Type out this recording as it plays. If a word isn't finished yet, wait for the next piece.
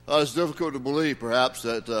It's difficult to believe, perhaps,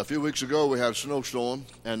 that a few weeks ago we had a snowstorm,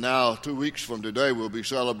 and now 2 weeks from today we'll be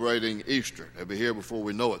celebrating Easter. It'll be here before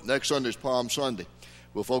we know it. Next Sunday is Palm Sunday.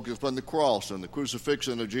 We'll focus upon the cross and the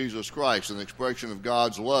crucifixion of Jesus Christ and the expression of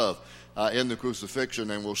God's love in the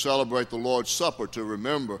crucifixion, and we'll celebrate the Lord's Supper to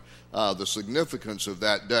remember the significance of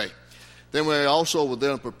that day. Then we also will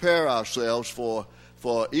then prepare ourselves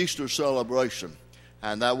for Easter celebration,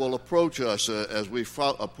 and that will approach us as we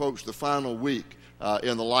approach the final week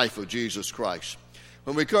in the life of Jesus Christ.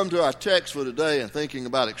 When we come to our text for today and thinking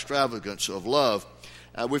about extravagance of love,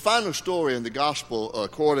 we find a story in the Gospel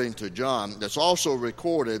according to John that's also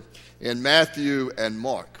recorded in Matthew and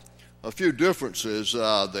Mark. A few differences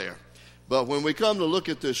there. But when we come to look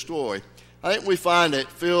at this story, I think we find it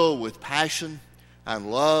filled with passion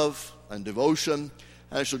and love and devotion.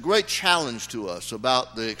 And it's a great challenge to us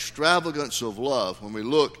about the extravagance of love when we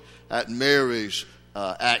look at Mary's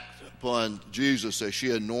act upon Jesus as she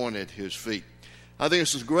anointed his feet. I think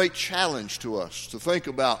it's a great challenge to us to think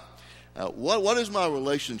about what is my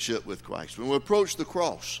relationship with Christ. When we approach the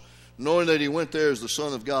cross, knowing that he went there as the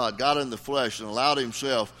Son of God, got in the flesh, and allowed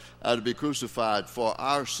himself to be crucified for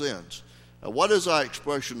our sins, what is our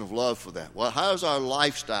expression of love for that? Well, how is our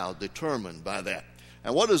lifestyle determined by that?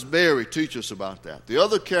 And what does Mary teach us about that? The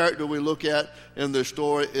other character we look at in this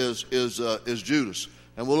story is Judas.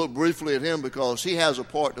 And we'll look briefly at him because he has a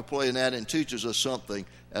part to play in that and teaches us something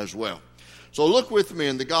as well. So look with me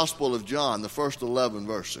in the Gospel of John, the first 11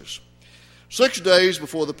 verses. 6 days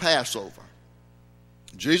before the Passover,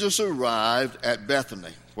 Jesus arrived at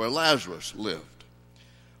Bethany, where Lazarus lived,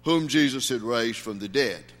 whom Jesus had raised from the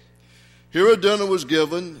dead. Here a dinner was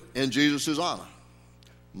given in Jesus' honor.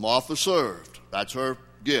 Martha served. That's her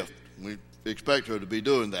gift. We expect her to be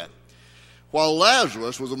doing that. While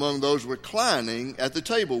Lazarus was among those reclining at the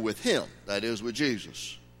table with him, that is, with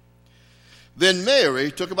Jesus. Then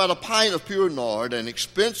Mary took about a pint of pure nard, an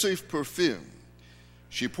expensive perfume.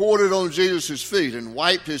 She poured it on Jesus' feet and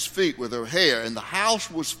wiped his feet with her hair, and the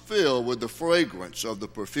house was filled with the fragrance of the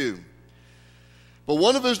perfume. But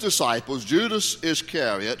one of his disciples, Judas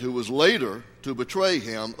Iscariot, who was later to betray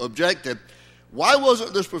him, objected, "Why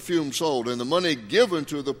wasn't this perfume sold and the money given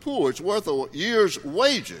to the poor? It's worth a year's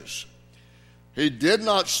wages." He did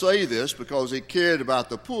not say this because he cared about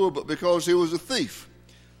the poor, but because he was a thief.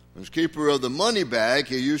 As keeper of the money bag,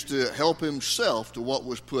 he used to help himself to what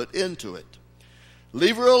was put into it.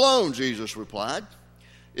 "Leave her alone," Jesus replied.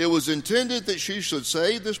 "It was intended that she should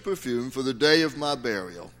save this perfume for the day of my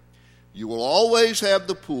burial. You will always have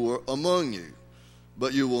the poor among you,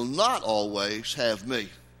 but you will not always have me."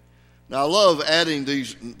 Now, I love adding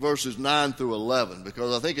these verses 9 through 11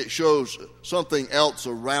 because I think it shows something else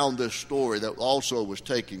around this story that also was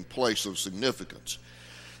taking place of significance.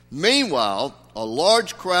 Meanwhile, a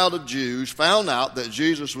large crowd of Jews found out that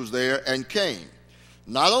Jesus was there and came,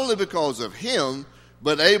 not only because of him,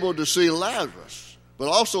 but able to see Lazarus, but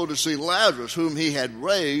also to see Lazarus, whom he had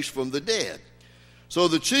raised from the dead. So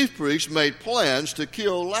the chief priests made plans to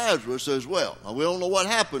kill Lazarus as well. Now, we don't know what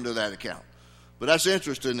happened to that account, but that's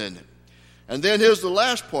interesting, isn't it? And then here's the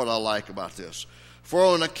last part I like about this. For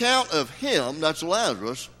on account of him, that's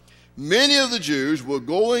Lazarus, many of the Jews were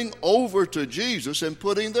going over to Jesus and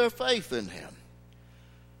putting their faith in him.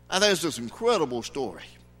 I think it's this incredible story.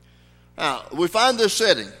 Now, we find this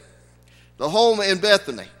setting. The home in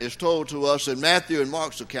Bethany is told to us in Matthew and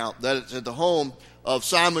Mark's account that it's at the home of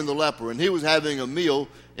Simon the leper, and he was having a meal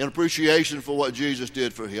in appreciation for what Jesus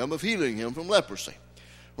did for him of healing him from leprosy.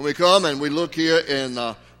 When we come and we look here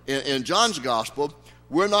in John's Gospel,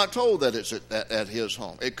 we're not told that it's at his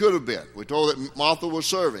home. It could have been. We're told that Martha was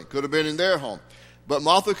serving. Could have been in their home. But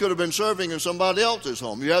Martha could have been serving in somebody else's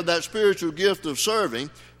home. You have that spiritual gift of serving.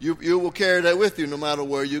 You will carry that with you no matter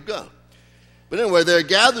where you go. But anyway, they're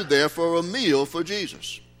gathered there for a meal for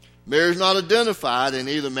Jesus. Mary's not identified in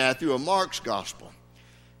either Matthew or Mark's Gospel,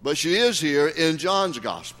 but she is here in John's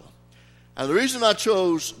Gospel. And the reason I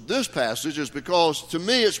chose this passage is because to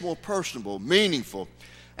me it's more personable, meaningful.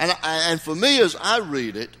 And for me, as I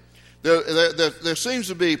read it, there seems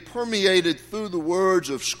to be permeated through the words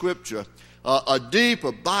of Scripture a deep,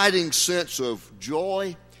 abiding sense of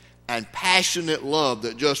joy and passionate love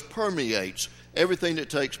that just permeates everything that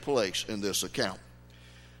takes place in this account.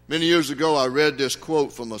 Many years ago, I read this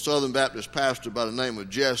quote from a Southern Baptist pastor by the name of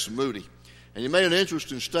Jess Moody. And he made an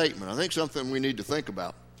interesting statement. I think something we need to think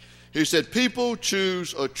about. He said, "People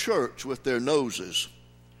choose a church with their noses."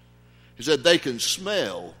 He said, "They can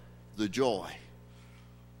smell the joy."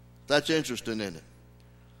 That's interesting, isn't it?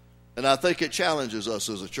 And I think it challenges us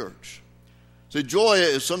as a church. See, joy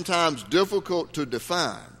is sometimes difficult to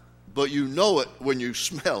define, but you know it when you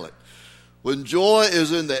smell it. When joy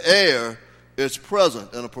is in the air, it's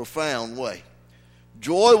present in a profound way.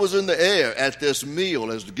 Joy was in the air at this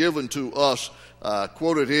meal as given to us,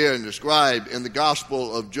 quoted here and described in the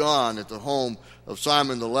Gospel of John at the home of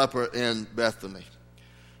Simon the leper in Bethany.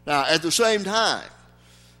 Now, at the same time,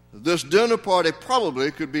 this dinner party probably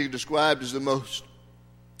could be described as the most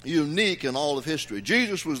unique in all of history.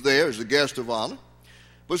 Jesus was there as a guest of honor,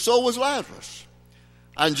 but so was Lazarus.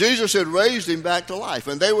 And Jesus had raised him back to life,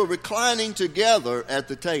 and they were reclining together at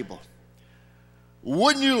the table.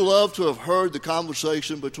 Wouldn't you love to have heard the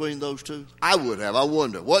conversation between those two? I would have. I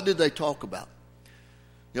wonder, what did they talk about?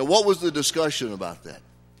 What was the discussion about that?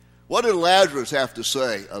 What did Lazarus have to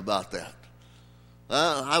say about that?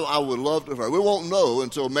 I would love to have heard. We won't know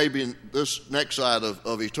until maybe in this next side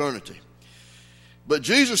of eternity. But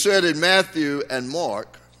Jesus said in Matthew and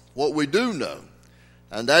Mark what we do know,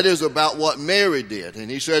 and that is about what Mary did.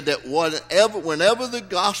 And he said that whenever the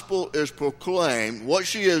gospel is proclaimed, what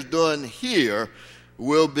she has done here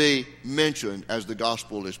will be mentioned as the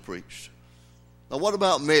gospel is preached. Now, what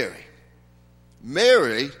about Mary?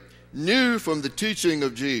 Mary knew from the teaching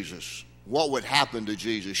of Jesus what would happen to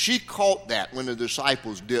Jesus. She caught that when the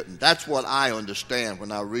disciples didn't. That's what I understand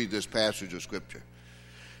when I read this passage of Scripture.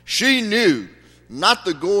 She knew, not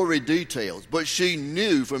the gory details, but she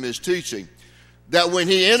knew from his teaching that when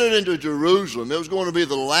he entered into Jerusalem, it was going to be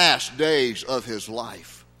the last days of his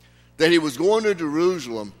life, that he was going to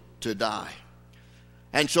Jerusalem to die.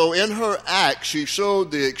 And so in her act, she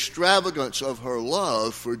showed the extravagance of her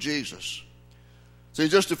love for Jesus. See, in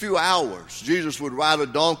just a few hours, Jesus would ride a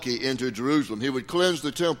donkey into Jerusalem. He would cleanse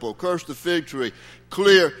the temple, curse the fig tree,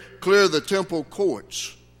 clear the temple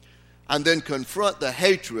courts, and then confront the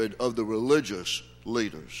hatred of the religious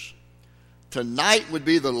leaders. Tonight would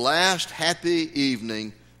be the last happy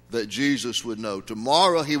evening that Jesus would know.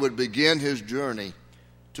 Tomorrow he would begin his journey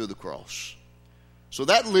to the cross. So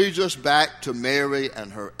that leads us back to Mary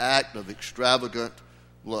and her act of extravagant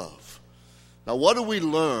love. Now, what do we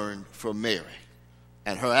learn from Mary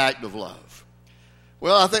and her act of love?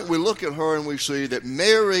 Well, I think we look at her and we see that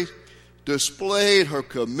Mary displayed her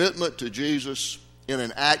commitment to Jesus in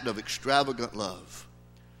an act of extravagant love.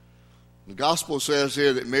 The gospel says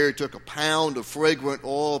here that Mary took a pound of fragrant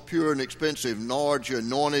oil, pure and expensive nard. She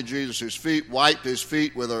anointed Jesus' feet, wiped his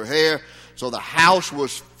feet with her hair, so the house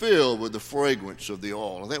was filled with the fragrance of the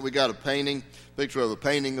oil. I think we got a picture of a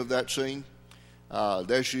painting of that scene.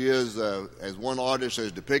 There she is, as one artist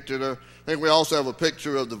has depicted her. I think we also have a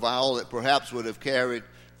picture of the vial that perhaps would have carried,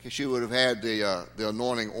 she would have had the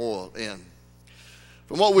anointing oil in.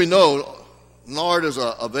 From what we know, nard is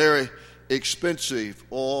a very expensive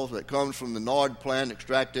oil that comes from the nard plant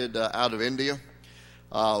extracted out of India.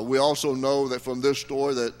 We also know that from this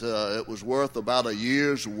story that it was worth about a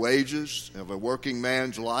year's wages of a working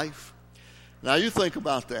man's life. Now you think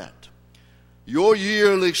about that. Your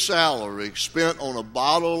yearly salary spent on a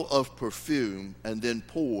bottle of perfume and then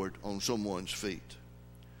poured on someone's feet.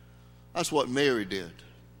 That's what Mary did.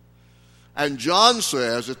 And John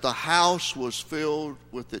says that the house was filled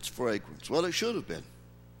with its fragrance. Well, it should have been.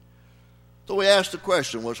 So we ask the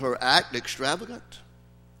question, was her act extravagant?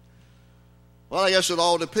 Well, I guess it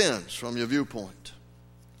all depends from your viewpoint.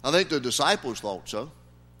 I think the disciples thought so.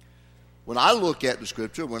 When I look at the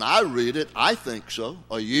Scripture, when I read it, I think so.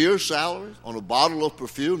 A year's salary on a bottle of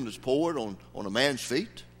perfume that's poured on a man's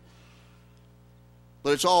feet.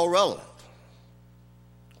 But it's all relevant.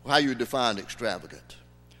 How you define extravagant.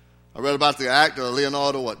 I read about the actor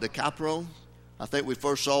Leonardo DiCaprio. I think we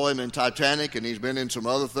first saw him in Titanic, and he's been in some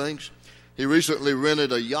other things. He recently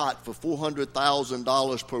rented a yacht for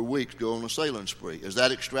 $400,000 per week to go on a sailing spree. Is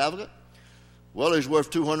that extravagant? Well, he's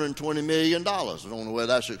worth $220 million. I don't know whether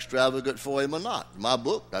that's extravagant for him or not. In my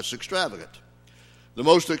book, that's extravagant. The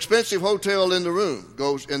most expensive hotel in the room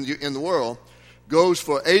in the world goes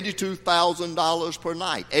for $82,000 per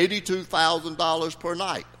night. $82,000 per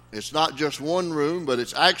night. It's not just one room, but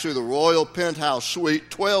it's actually the Royal Penthouse Suite,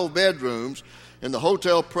 12 bedrooms, in the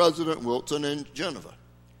Hotel President Wilson in Geneva.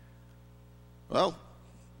 Well,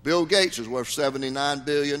 Bill Gates is worth $79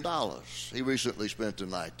 billion. He recently spent the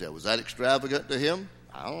night there. Was that extravagant to him?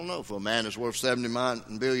 I don't know. For a man that's worth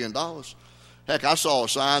 $79 billion. Heck, I saw a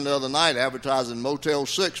sign the other night advertising Motel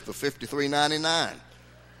 6 for $53.99.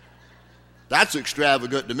 That's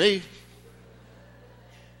extravagant to me.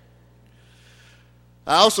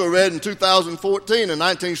 I also read in 2014 a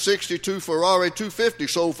 1962 Ferrari 250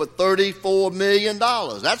 sold for $34 million.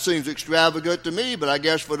 That seems extravagant to me, but I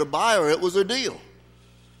guess for the buyer it was a deal.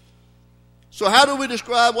 So how do we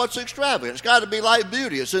describe what's extravagant? It's got to be like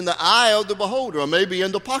beauty. It's in the eye of the beholder, or maybe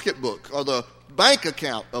in the pocketbook or the bank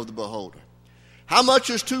account of the beholder. How much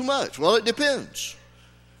is too much? Well, it depends.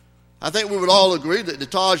 I think we would all agree that the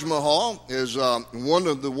Taj Mahal is one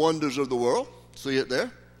of the wonders of the world. See it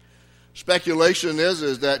there? Speculation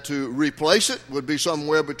is that to replace it would be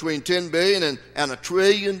somewhere between $10 billion and $1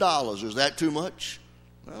 trillion. Is that too much?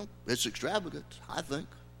 Well, it's extravagant, I think.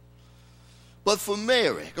 But for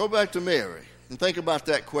Mary, go back to Mary and think about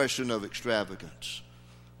that question of extravagance.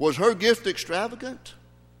 Was her gift extravagant?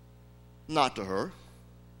 Not to her.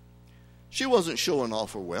 She wasn't showing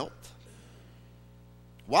off her wealth.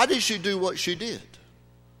 Why did she do what she did?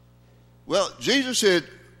 Well, Jesus had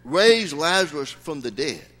raised Lazarus from the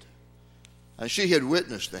dead. And she had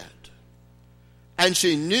witnessed that. And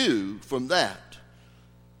she knew from that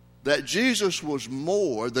Jesus was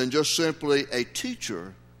more than just simply a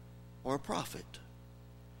teacher or a prophet.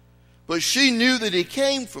 But she knew that he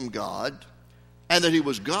came from God and that he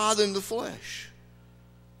was God in the flesh.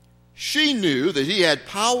 She knew that he had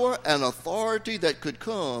power and authority that could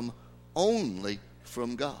come only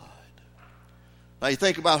from God. Now you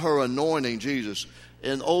think about her anointing Jesus.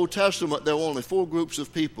 In the Old Testament, there were only 4 groups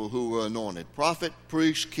of people who were anointed: prophet,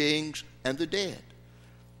 priest, kings, and the dead.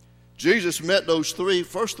 Jesus met those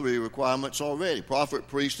first three requirements already: prophet,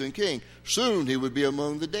 priest, and king. Soon he would be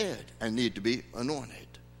among the dead and need to be anointed.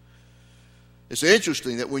 It's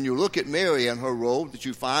interesting that when you look at Mary and her role, that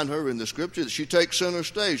you find her in the Scripture, that she takes center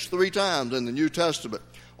stage 3 times in the New Testament.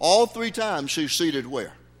 All 3 times she's seated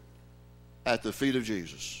where? At the feet of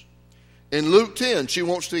Jesus. In Luke 10, she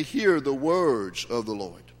wants to hear the words of the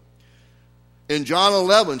Lord. In John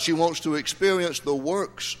 11, she wants to experience the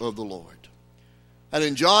works of the Lord. And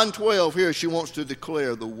in John 12 here, she wants to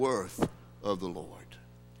declare the worth of the Lord.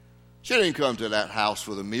 She didn't come to that house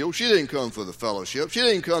for the meal. She didn't come for the fellowship. She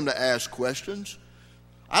didn't come to ask questions.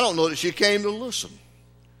 I don't know that she came to listen.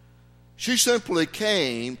 She simply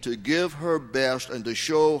came to give her best and to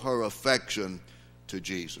show her affection to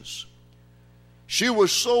Jesus. She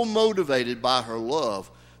was so motivated by her love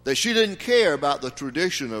that she didn't care about the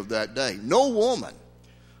tradition of that day. No woman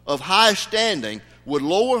of high standing would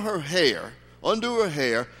lower her hair, undo her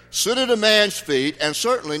hair, sit at a man's feet, and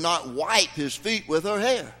certainly not wipe his feet with her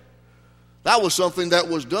hair. That was something that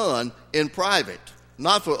was done in private,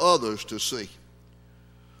 not for others to see.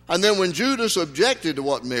 And then when Judas objected to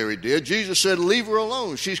what Mary did, Jesus said, "Leave her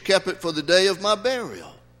alone. She's kept it for the day of my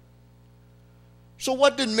burial." So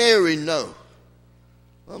what did Mary know?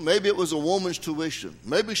 Well, maybe it was a woman's tuition.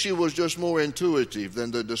 Maybe she was just more intuitive than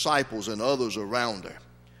the disciples and others around her.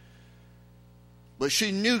 But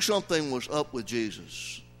she knew something was up with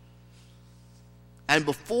Jesus. And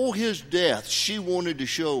before his death, she wanted to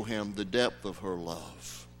show him the depth of her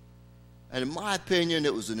love. And in my opinion,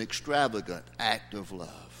 it was an extravagant act of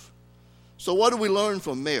love. So what do we learn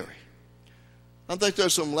from Mary? I think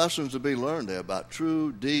there's some lessons to be learned there about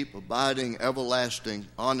true, deep, abiding, everlasting,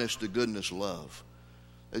 honest-to-goodness love.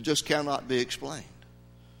 It just cannot be explained.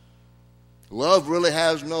 Love really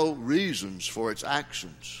has no reasons for its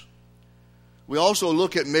actions. We also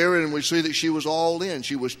look at Mary and we see that she was all in.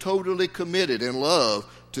 She was totally committed in love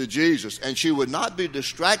to Jesus. And she would not be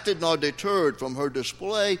distracted nor deterred from her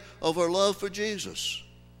display of her love for Jesus.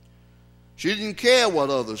 She didn't care what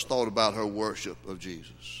others thought about her worship of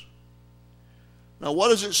Jesus. Now, what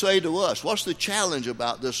does it say to us? What's the challenge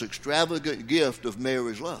about this extravagant gift of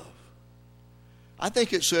Mary's love? I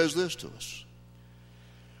think it says this to us: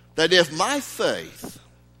 that if my faith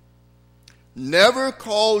never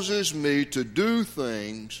causes me to do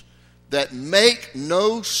things that make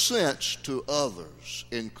no sense to others,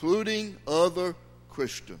 including other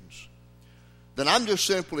Christians, then I'm just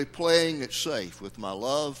simply playing it safe with my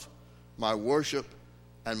love, my worship,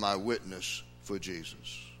 and my witness for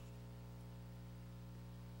Jesus.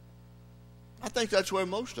 I think that's where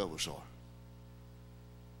most of us are.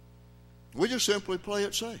 We just simply play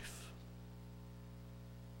it safe.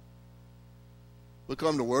 We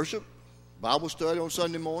come to worship, Bible study on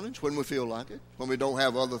Sunday mornings when we feel like it, when we don't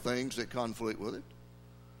have other things that conflict with it.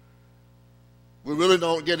 We really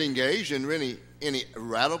don't get engaged in any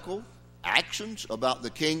radical actions about the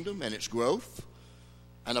kingdom and its growth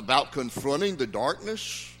and about confronting the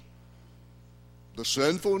darkness, the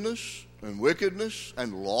sinfulness and wickedness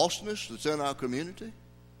and lostness that's in our community.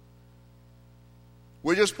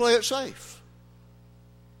 We just play it safe.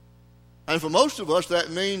 And for most of us, that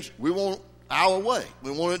means we want our way. We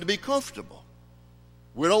want it to be comfortable.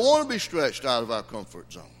 We don't want to be stretched out of our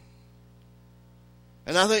comfort zone.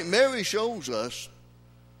 And I think Mary shows us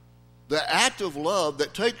the act of love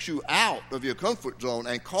that takes you out of your comfort zone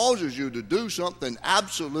and causes you to do something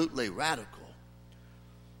absolutely radical.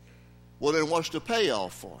 Well, then what's the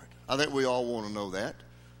payoff for it? I think we all want to know that.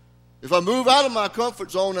 If I move out of my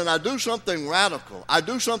comfort zone and I do something radical, I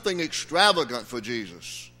do something extravagant for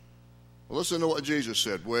Jesus. Well, listen to what Jesus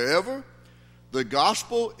said. Wherever the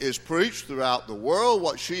gospel is preached throughout the world,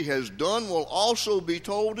 what she has done will also be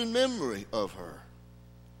told in memory of her.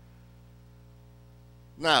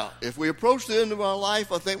 Now, if we approach the end of our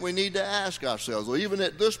life, I think we need to ask ourselves, or even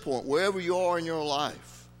at this point, wherever you are in your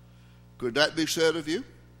life, could that be said of you?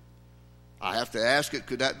 I have to ask it,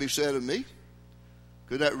 could that be said of me?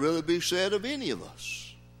 Could that really be said of any of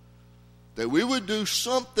us? That we would do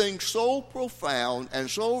something so profound and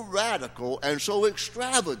so radical and so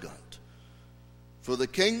extravagant for the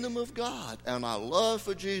kingdom of God and our love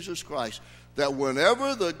for Jesus Christ, that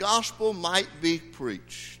whenever the gospel might be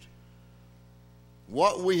preached,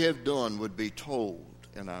 what we have done would be told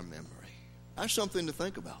in our memory. That's something to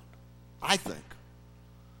think about, I think.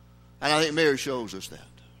 And I think Mary shows us that,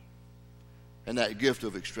 and that gift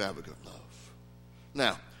of extravagant love.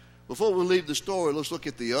 Now, before we leave the story, let's look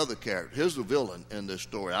at the other character. Here's the villain in this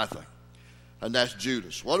story, I think, and that's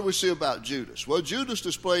Judas. What do we see about Judas? Well, Judas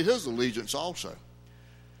displayed his allegiance also.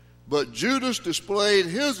 But Judas displayed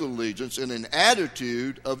his allegiance in an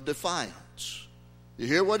attitude of defiance. You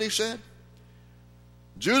hear what he said?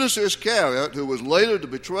 Judas Iscariot, who was later to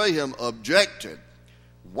betray him, objected.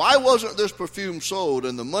 Why wasn't this perfume sold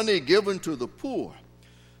and the money given to the poor?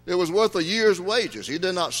 It was worth a year's wages. He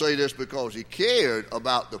did not say this because he cared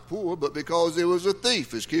about the poor, but because he was a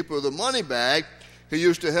thief. As keeper of the money bag, he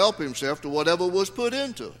used to help himself to whatever was put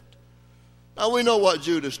into it. Now, we know what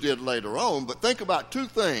Judas did later on, but think about two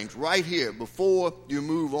things right here before you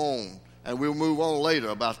move on, and we'll move on later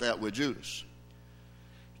about that with Judas.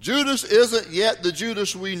 Judas isn't yet the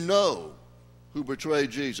Judas we know who betrayed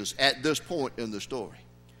Jesus at this point in the story.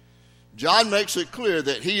 John makes it clear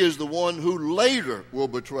that he is the one who later will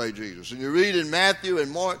betray Jesus. And you read in Matthew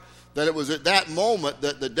and Mark that it was at that moment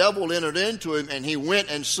that the devil entered into him and he went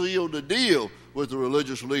and sealed a deal with the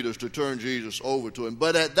religious leaders to turn Jesus over to him.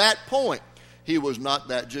 But at that point, he was not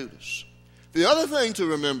that Judas. The other thing to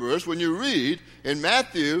remember is when you read in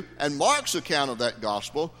Matthew and Mark's account of that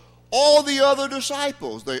gospel, all the other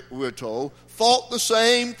disciples, we're told, thought the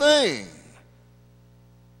same thing.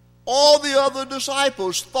 All the other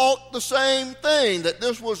disciples thought the same thing, that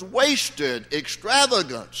this was wasted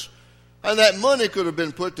extravagance, and that money could have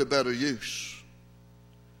been put to better use.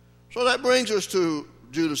 So that brings us to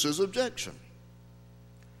Judas's objection.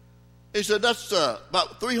 He said, that's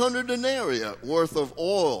about 300 denarii worth of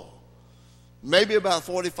oil, maybe about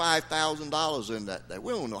 $45,000 in that day.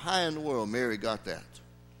 We don't know how in the world Mary got that.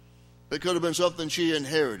 It could have been something she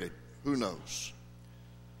inherited. Who knows?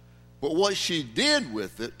 But what she did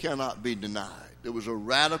with it cannot be denied. It was a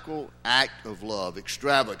radical act of love,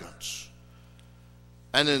 extravagance.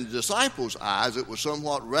 And in the disciples' eyes, it was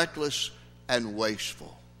somewhat reckless and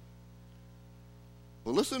wasteful.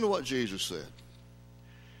 Well, listen to what Jesus said.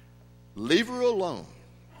 Leave her alone.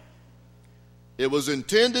 It was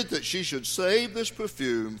intended that she should save this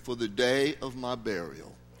perfume for the day of my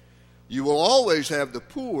burial. You will always have the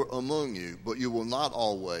poor among you, but you will not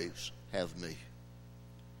always have me.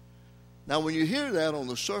 Now, when you hear that on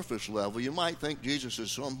the surface level, you might think Jesus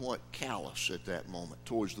is somewhat callous at that moment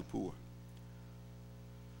towards the poor.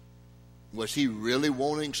 Was he really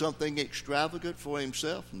wanting something extravagant for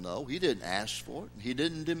himself? No, he didn't ask for it. He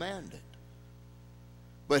didn't demand it.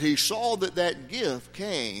 But he saw that that gift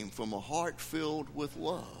came from a heart filled with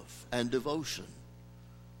love and devotion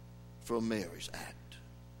from Mary's act.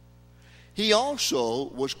 He also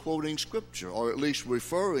was quoting Scripture, or at least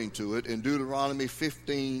referring to it in Deuteronomy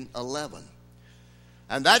 15:11.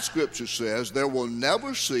 And that Scripture says, there will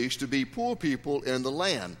never cease to be poor people in the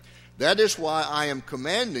land. That is why I am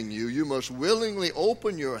commanding you, you must willingly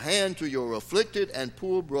open your hand to your afflicted and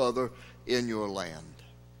poor brother in your land.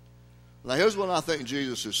 Now here's what I think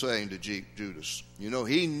Jesus is saying to Judas. You know,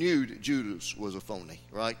 he knew that Judas was a phony,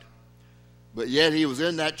 right? But yet he was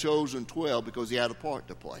in that chosen 12 because he had a part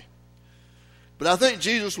to play. But I think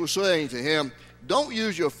Jesus was saying to him, don't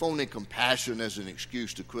use your phony compassion as an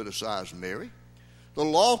excuse to criticize Mary. The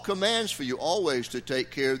law commands for you always to take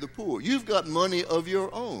care of the poor. You've got money of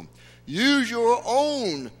your own. Use your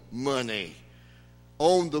own money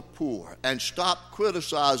on the poor and stop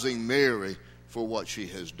criticizing Mary for what she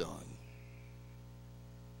has done.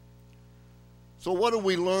 So what do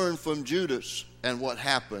we learn from Judas and what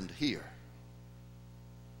happened here?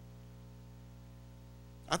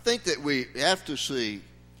 I think that we have to see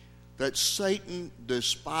that Satan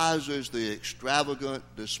despises the extravagant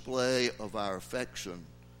display of our affection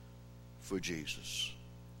for Jesus.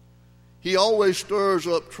 He always stirs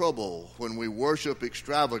up trouble when we worship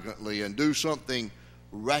extravagantly and do something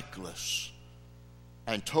reckless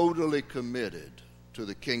and totally committed to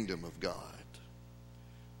the kingdom of God.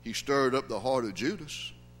 He stirred up the heart of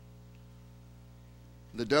Judas.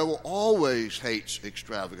 The devil always hates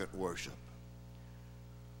extravagant worship.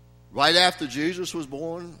 Right after Jesus was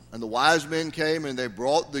born and the wise men came and they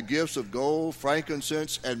brought the gifts of gold,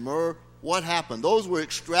 frankincense, and myrrh, what happened? Those were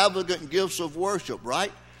extravagant gifts of worship,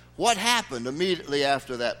 right? What happened immediately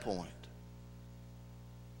after that point?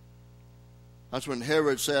 That's when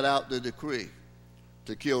Herod set out the decree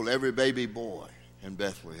to kill every baby boy in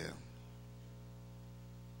Bethlehem.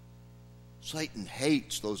 Satan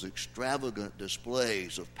hates those extravagant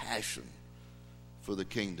displays of passion for the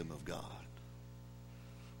kingdom of God.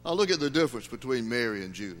 Now look at the difference between Mary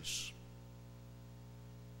and Judas.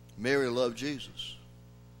 Mary loved Jesus.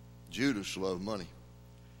 Judas loved money.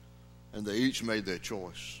 And they each made their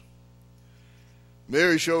choice.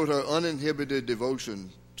 Mary showed her uninhibited devotion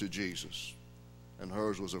to Jesus, and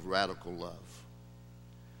hers was of radical love.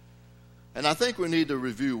 And I think we need to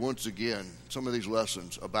review once again some of these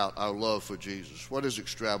lessons about our love for Jesus. What is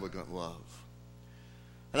extravagant love?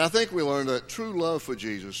 And I think we learned that true love for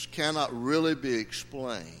Jesus cannot really be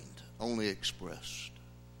explained, only expressed.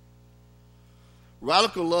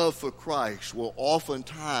 Radical love for Christ will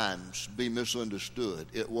oftentimes be misunderstood.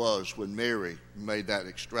 It was when Mary made that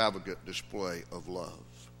extravagant display of love.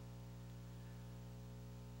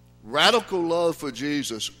 Radical love for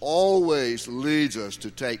Jesus always leads us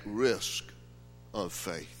to take risk of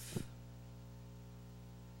faith.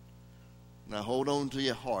 Now hold on to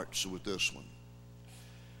your hearts with this one.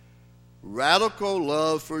 Radical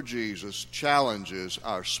love for Jesus challenges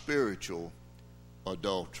our spiritual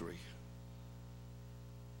adultery.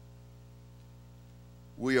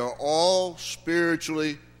 We are all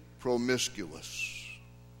spiritually promiscuous,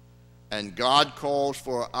 and God calls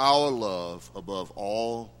for our love above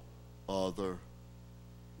all other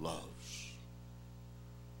loves.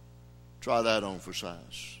 Try that on for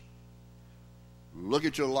size. Look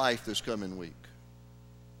at your life this coming week.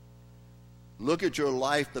 Look at your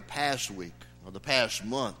life the past week, or the past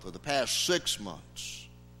month, or the past 6 months.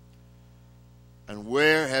 And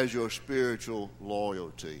where has your spiritual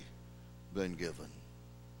loyalty been given?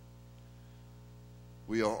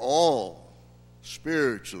 We are all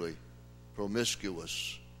spiritually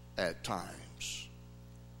promiscuous at times.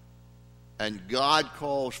 And God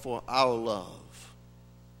calls for our love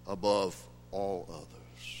above all others.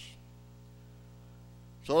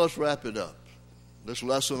 So let's wrap it up. This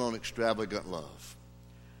lesson on extravagant love.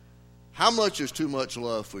 How much is too much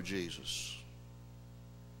love for Jesus?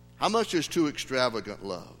 How much is too extravagant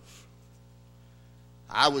love?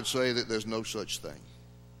 I would say that there's no such thing.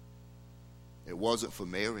 It wasn't for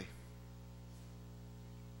Mary.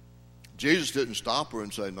 Jesus didn't stop her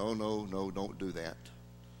and say, no, don't do that.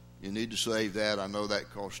 You need to save that. I know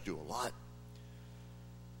that cost you a lot.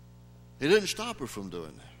 He didn't stop her from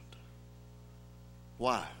doing that.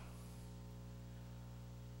 Why?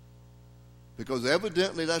 Because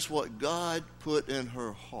evidently that's what God put in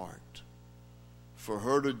her heart for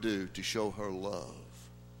her to do to show her love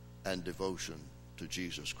and devotion to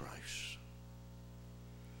Jesus Christ.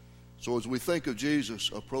 So as we think of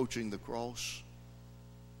Jesus approaching the cross,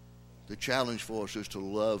 the challenge for us is to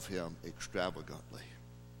love him extravagantly.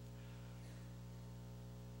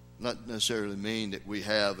 Not necessarily mean that we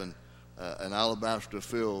have an alabaster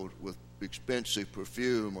filled with expensive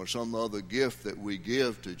perfume or some other gift that we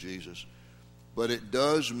give to Jesus, but it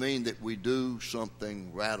does mean that we do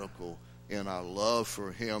something radical in our love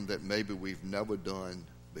for him that maybe we've never done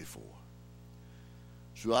before.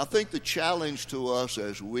 So I think the challenge to us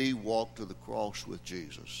as we walk to the cross with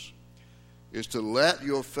Jesus is to let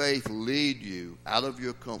your faith lead you out of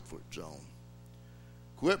your comfort zone.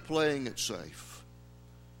 Quit playing it safe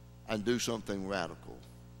and do something radical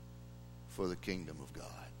for the kingdom of God.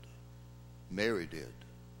 Mary did.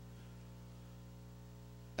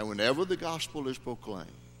 And whenever the gospel is proclaimed,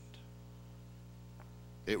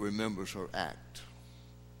 it remembers her act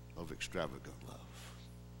of extravagant love.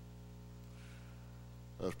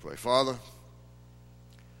 Let's pray. Father,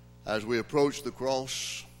 as we approach the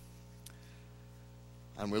cross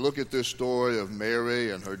and we look at this story of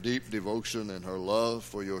Mary and her deep devotion and her love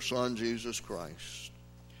for your Son, Jesus Christ,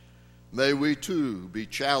 may we too be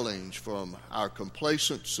challenged from our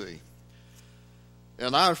complacency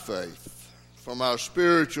in our faith, from our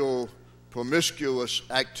spiritual promiscuous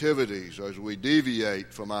activities as we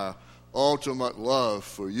deviate from our ultimate love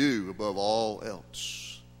for you above all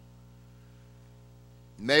else.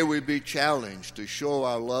 May we be challenged to show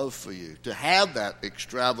our love for you, to have that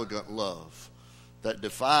extravagant love that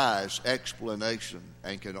defies explanation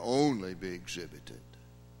and can only be exhibited.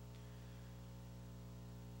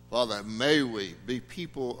 Father, may we be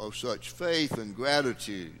people of such faith and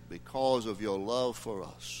gratitude because of your love for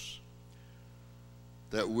us,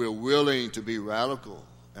 that we're willing to be radical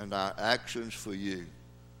in our actions for you,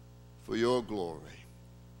 for your glory,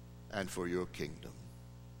 and for your kingdom.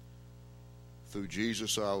 Through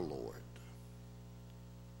Jesus our Lord.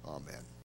 Amen.